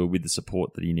the Tour with the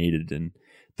support that he needed and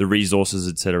the resources,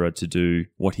 etc., to do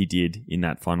what he did in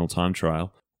that final time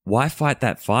trial. Why fight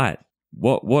that fight?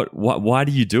 Why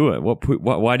do you do it?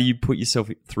 Why do you put yourself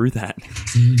through that?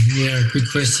 Yeah,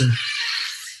 good question.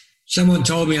 Someone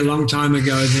told me a long time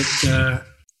ago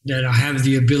that I have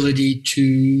the ability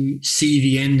to see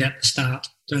the end at the start.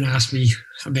 Don't ask me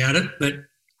about it, but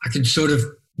I can sort of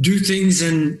do things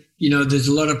and, there's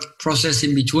a lot of process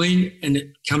in between and it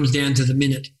comes down to the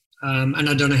minute. And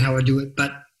I don't know how I do it,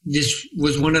 but this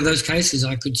was one of those cases.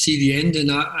 I could see the end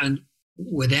and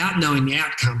without knowing the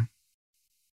outcome,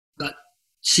 but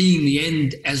seeing the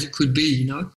end as it could be,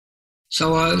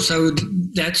 So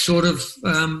that sort of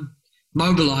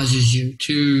mobilizes you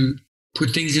to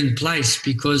put things in place,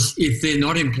 because if they're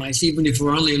not in place, even if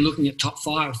we're only looking at top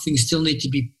 5, things still need to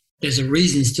be, there's a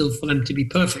reason still for them to be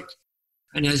perfect.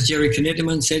 And as Jerry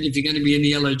Knetterman said, if you're going to be in the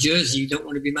yellow jersey, you don't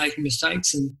want to be making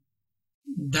mistakes. And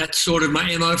that's sort of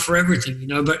my MO for everything, you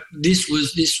know. But this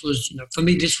was, you know, for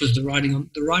me, this was the writing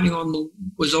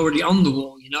was already on the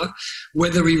wall, you know.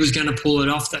 Whether he was going to pull it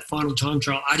off that final time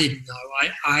trial, I didn't know.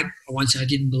 I won't say I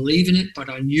didn't believe in it, but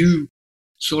I knew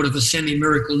sort of a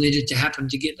semi-miracle needed to happen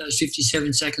to get those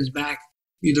 57 seconds back.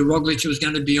 Either Roglic was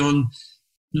going to be on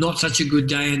not such a good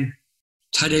day and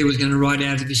Tadej was going to ride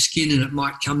out of his skin, and it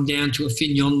might come down to a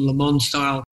Fignon Le Mans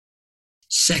style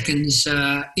seconds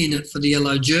in it for the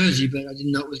yellow jersey, but I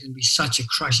didn't know it was going to be such a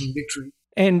crushing victory.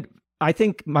 And I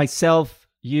think myself,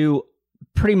 you,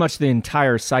 pretty much the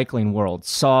entire cycling world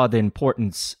saw the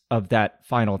importance of that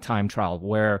final time trial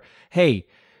where, hey,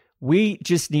 we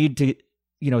just need to,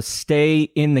 you know, stay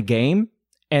in the game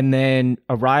and then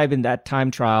arrive in that time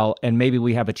trial and maybe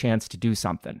we have a chance to do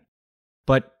something.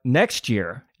 But next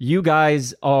year, you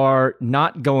guys are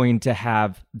not going to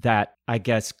have that, I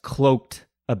guess, cloaked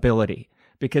ability.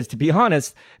 Because to be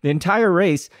honest, the entire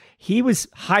race, he was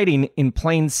hiding in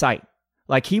plain sight.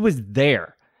 Like, he was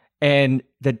there. And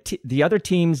the other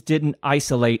teams didn't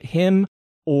isolate him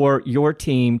or your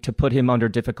team to put him under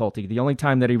difficulty. The only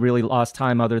time that he really lost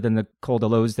time, other than the Col de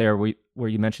Loze there, where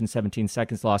you mentioned 17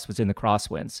 seconds lost, was in the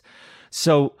crosswinds.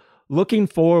 So looking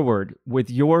forward with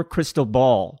your crystal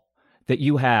ball that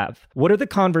you have, what are the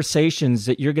conversations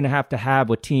that you're going to have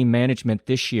with team management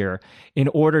this year in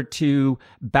order to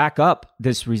back up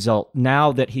this result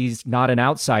now that he's not an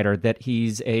outsider, that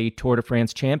he's a Tour de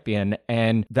France champion,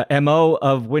 and the MO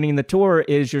of winning the Tour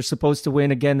is you're supposed to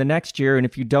win again the next year, and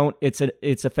if you don't, it's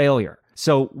a failure.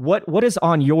 So what is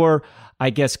on your, I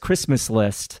guess, Christmas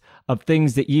list of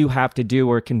things that you have to do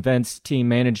or convince team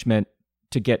management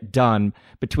to get done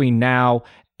between now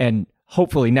and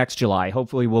hopefully next July?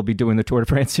 Hopefully we'll be doing the Tour de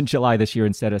France in July this year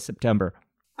instead of September.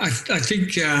 I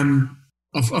think,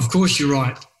 of course, you're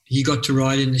right. He got to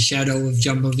ride in the shadow of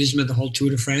Jumbo-Visma the whole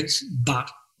Tour de France.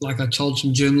 But like I told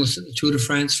some journalists at the Tour de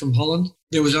France from Holland,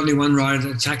 there was only one rider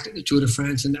that attacked at the Tour de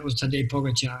France, and that was Tadej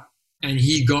Pogacar. And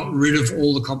he got rid of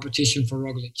all the competition for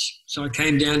Roglic. So it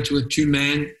came down to a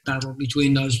two-man battle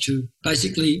between those two.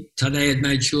 Basically, Tadej had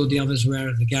made sure the others were out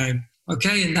of the game.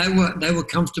 Okay, and they were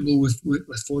comfortable with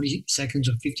 40 seconds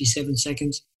or 57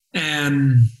 seconds.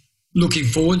 Looking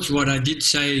forward to what I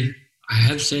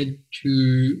have said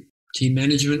to team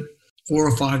management 4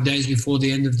 or 5 days before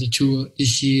the end of the Tour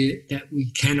this year, that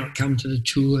we cannot come to the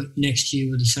Tour next year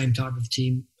with the same type of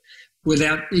team.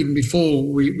 Even before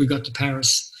we got to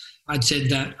Paris, I said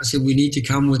we need to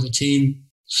come with a team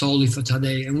solely for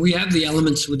Tadej, and we have the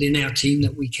elements within our team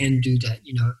that we can do that.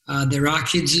 You know, there are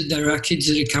kids that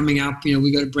are coming up. You know,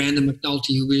 we've got Brandon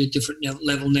McNulty who'll be at a different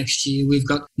level next year. We've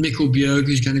got Mikkel Bjerg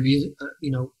who's going to be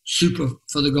super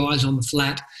for the guys on the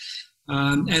flat.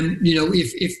 And you know,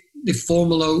 if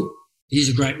Formolo, he's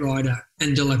a great rider,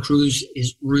 and De La Cruz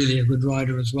is really a good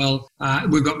rider as well.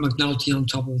 We've got McNulty on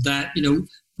top of that. You know,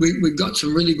 we've got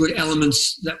some really good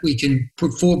elements that we can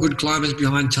put 4 good climbers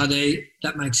behind Tadej.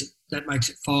 That makes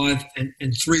it 5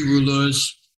 and 3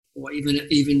 rouleurs, or even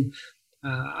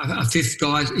a 5th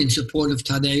guy in support of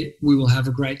Tadej. We will have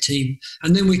a great team.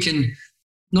 And then we can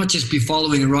not just be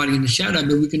following and riding in the shadow,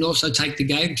 but we can also take the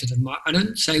game to them. I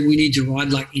don't say we need to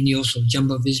ride like Ineos or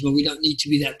Jumbo-Visma. We don't need to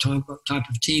be that type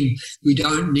of team. We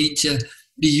don't need to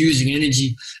be using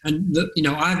energy. And,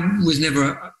 I was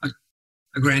never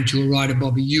a Grand Tour rider,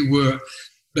 Bobby. You were.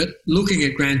 But looking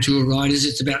at Grand Tour riders,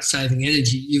 it's about saving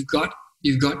energy. You've got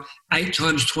 8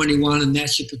 times 21, and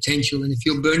that's your potential. And if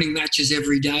you're burning matches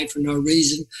every day for no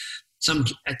reason,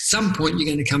 at some point you're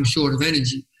going to come short of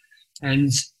energy.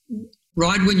 And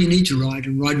ride when you need to ride,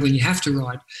 and ride when you have to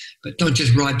ride, but don't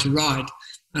just ride to ride.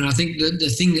 And I think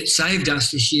the thing that saved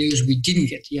us this year is we didn't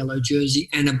get the yellow jersey,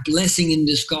 and a blessing in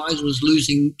disguise was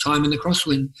losing time in the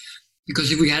crosswind.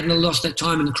 Because if we hadn't lost that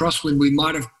time in the crosswind, we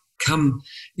might have come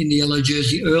in the yellow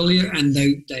jersey earlier, and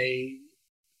they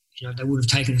would have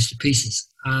taken us to pieces.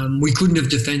 We couldn't have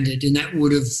defended, and that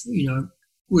would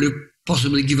have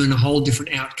possibly given a whole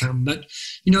different outcome. But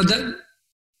that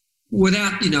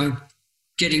without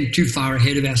getting too far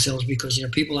ahead of ourselves, because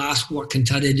people ask what can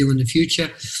Tadej do in the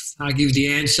future. I give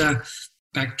the answer.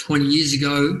 Back 20 years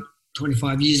ago,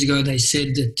 25 years ago, they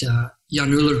said that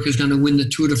Jan Ullrich was going to win the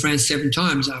Tour de France 7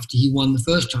 times after he won the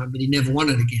first time, but he never won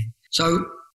it again. So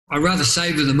I'd rather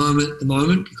savor the moment at the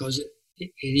moment, because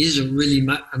it is a really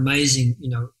amazing,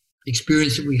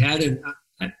 experience that we had, and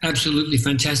absolutely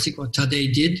fantastic what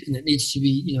Tadej did, and it needs to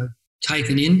be,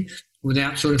 taken in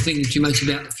without sort of thinking too much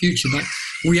about the future. But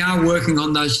we are working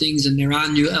on those things, and there are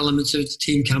new elements of the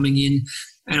team coming in.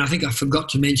 And I think I forgot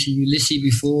to mention Ulysses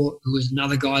before, who is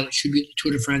another guy that should be at the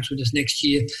Tour de France with us next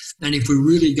year. And if we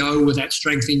really go with that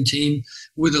strengthening team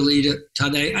with a leader,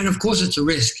 Tadej, and of course it's a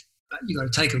risk, but you've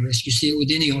got to take a risk. You see it with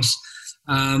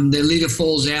Ineos. Their leader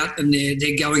falls out and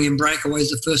they're going in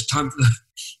breakaways the first time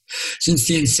since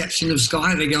the inception of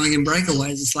Sky. They're going in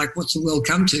breakaways. It's like, what's the world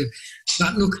come to?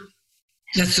 But look,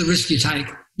 that's the risk you take.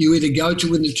 You either go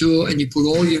to win the Tour and you put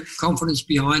all your confidence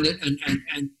behind it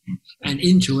and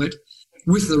into it,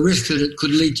 with the risk that it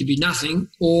could lead to be nothing,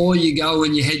 or you go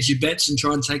and you hedge your bets and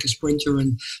try and take a sprinter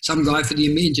and some guy for the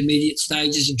intermediate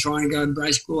stages and try and go and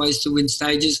breakaways to win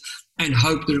stages and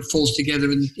hope that it falls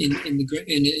together in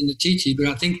the TT. But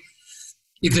I think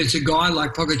if it's a guy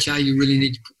like Pogacar, you really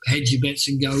need to hedge your bets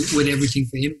and go with everything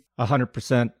for him.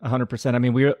 100%. I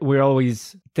mean, we're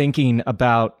always thinking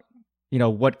about,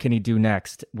 what can he do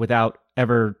next without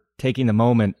ever taking the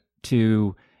moment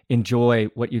to enjoy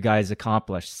what you guys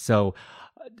accomplished. So,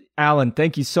 Allan,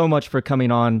 thank you so much for coming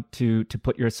on to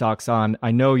put your socks on.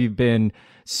 I know you've been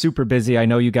super busy. I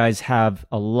know you guys have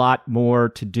a lot more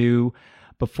to do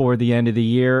before the end of the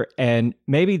year. And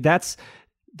maybe that's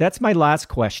my last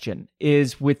question,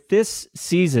 is with this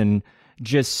season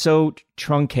just so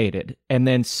truncated and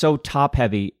then so top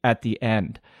heavy at the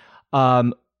end,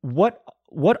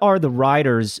 what are the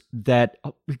riders that,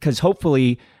 because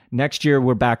hopefully next year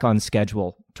we're back on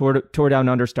schedule. Tour Down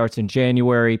Under starts in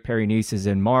January. Paris-Nice is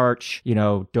in March.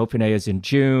 Dauphiné is in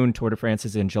June. Tour de France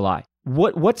is in July.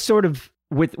 What sort of,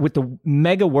 with the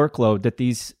mega workload that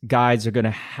these guys are going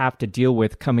to have to deal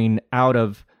with coming out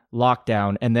of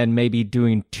lockdown and then maybe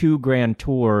doing 2 grand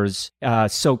tours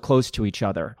so close to each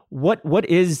other, what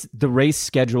is the race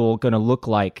schedule going to look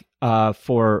like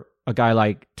for a guy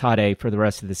like Tadej for the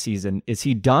rest of the season? Is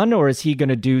he done, or is he going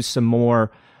to do some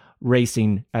more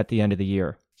racing at the end of the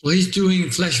year? Well, he's doing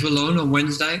Flèche Wallonne on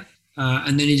Wednesday,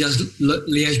 and then he does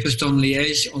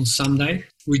Liège-Bastogne-Liège on Sunday.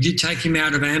 We did take him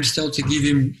out of Amstel to give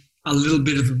him a little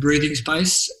bit of a breathing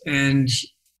space, and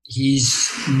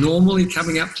he's normally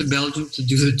coming up to Belgium to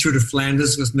do the Tour de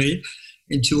Flanders with me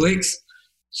in 2 weeks.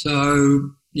 So,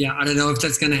 yeah, I don't know if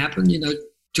that's going to happen.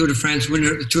 Tour de France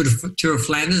winner at the Tour of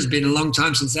Flanders. It's been a long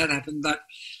time since that happened, but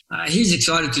he's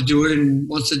excited to do it and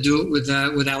wants to do it with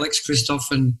Alex Christophe,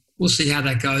 and we'll see how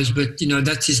that goes. But,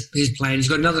 that's his plan. He's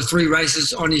got another 3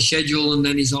 races on his schedule, and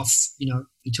then he's off,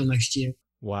 until next year.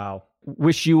 Wow.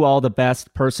 Wish you all the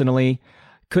best personally.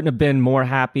 Couldn't have been more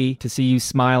happy to see you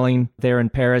smiling there in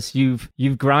Paris. You've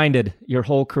grinded your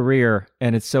whole career,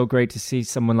 and it's so great to see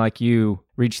someone like you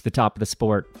reach the top of the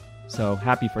sport. So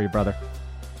happy for you, brother.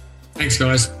 Thanks,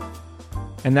 guys.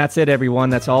 And that's it, everyone.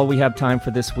 That's all we have time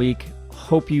for this week.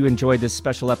 Hope you enjoyed this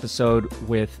special episode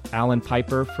with Allan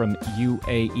Peiper from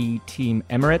UAE Team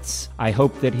Emirates. I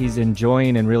hope that he's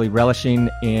enjoying and really relishing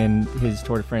in his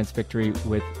Tour de France victory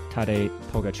with Tadej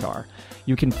Pogacar.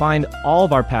 You can find all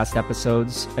of our past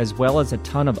episodes, as well as a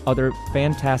ton of other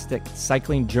fantastic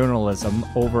cycling journalism,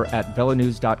 over at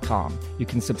velonews.com. You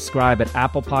can subscribe at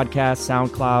Apple Podcasts,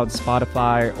 SoundCloud,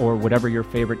 Spotify, or whatever your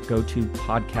favorite go-to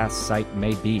podcast site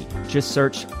may be. Just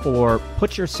search for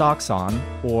Put Your Socks On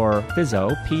or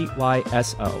PYSO,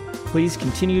 P-Y-S-O. Please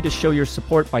continue to show your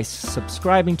support by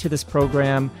subscribing to this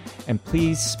program, and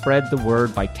please spread the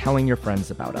word by telling your friends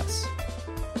about us.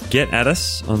 Get at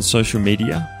us on social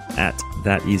media at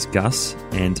ThatIsGus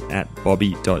and at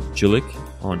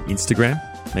Bobby.Julik on Instagram.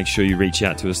 Make sure you reach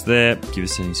out to us there, give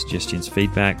us any suggestions,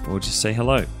 feedback, or just say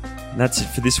hello. And that's it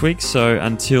for this week. So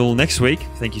until next week,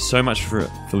 thank you so much for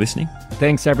listening.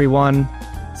 Thanks, everyone.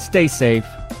 Stay safe,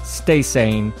 stay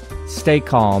sane, stay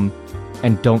calm,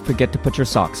 and don't forget to put your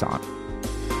socks on.